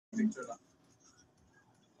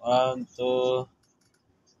One, two.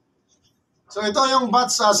 So ito yung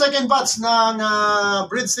batch, second batch ng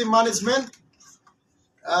bridge team management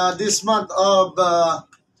this month of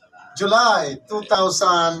July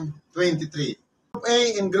 2023. Group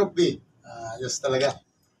A and Group B. Yes talaga.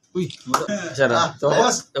 Uy, sarap.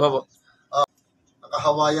 Boss, po.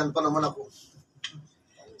 nakahawayan pa naman ako.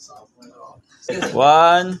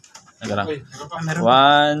 One.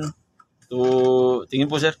 One, two. Tingin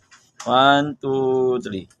po, sir. One, two,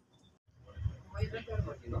 three.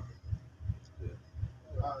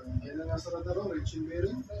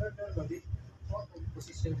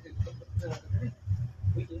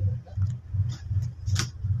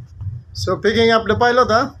 So picking up the pilot,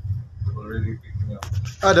 huh? Already picking up.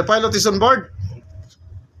 The pilot is on board.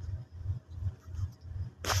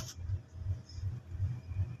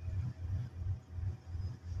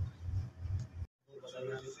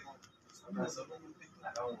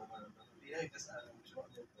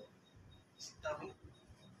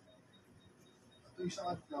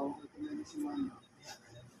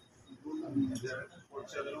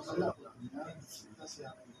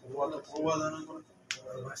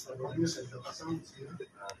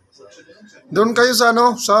 Doon kayo sa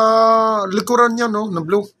ano, sa likuran niyo, no, na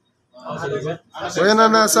blue. So yan na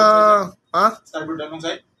nasa, Starboard along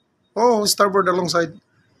side? Oh, starboard alongside.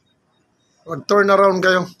 Mag-turn around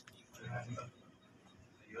kayo.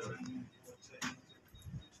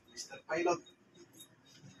 Mr. Pilot.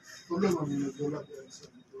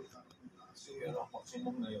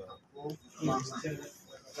 Maximum na yun.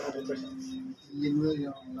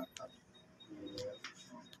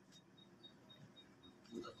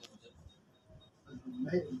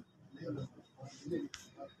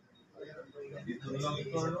 Dito na lang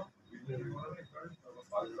ito, no?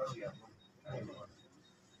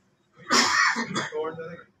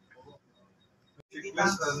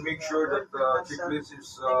 Checklist and make sure that the checklist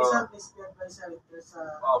is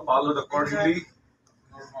followed accordingly.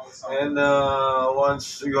 And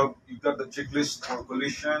once you got the checklist for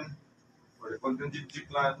collision, for the contingency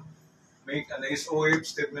plan, make an SOF,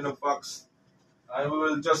 statement of facts. I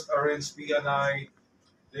will just arrange P&I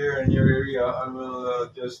there in your area. I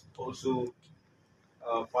will just also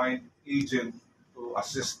find agent to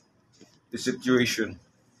assist the situation.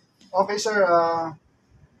 Okay, sir.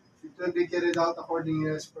 It will be carried out according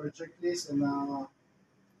as per checklist, and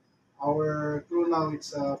our crew now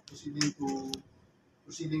is proceeding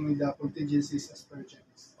with the contingencies as per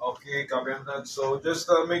checklist. Okay, copy on that. So just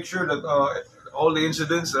make sure that all the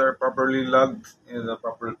incidents are properly logged in the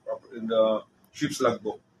in the ship's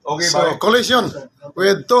logbook. Okay, So bye. collision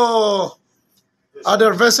with two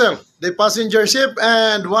other vessel, the passenger ship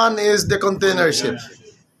and one is the container ship.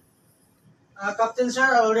 Captain sir,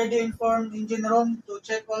 I already informed engine room to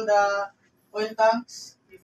check all the oil tanks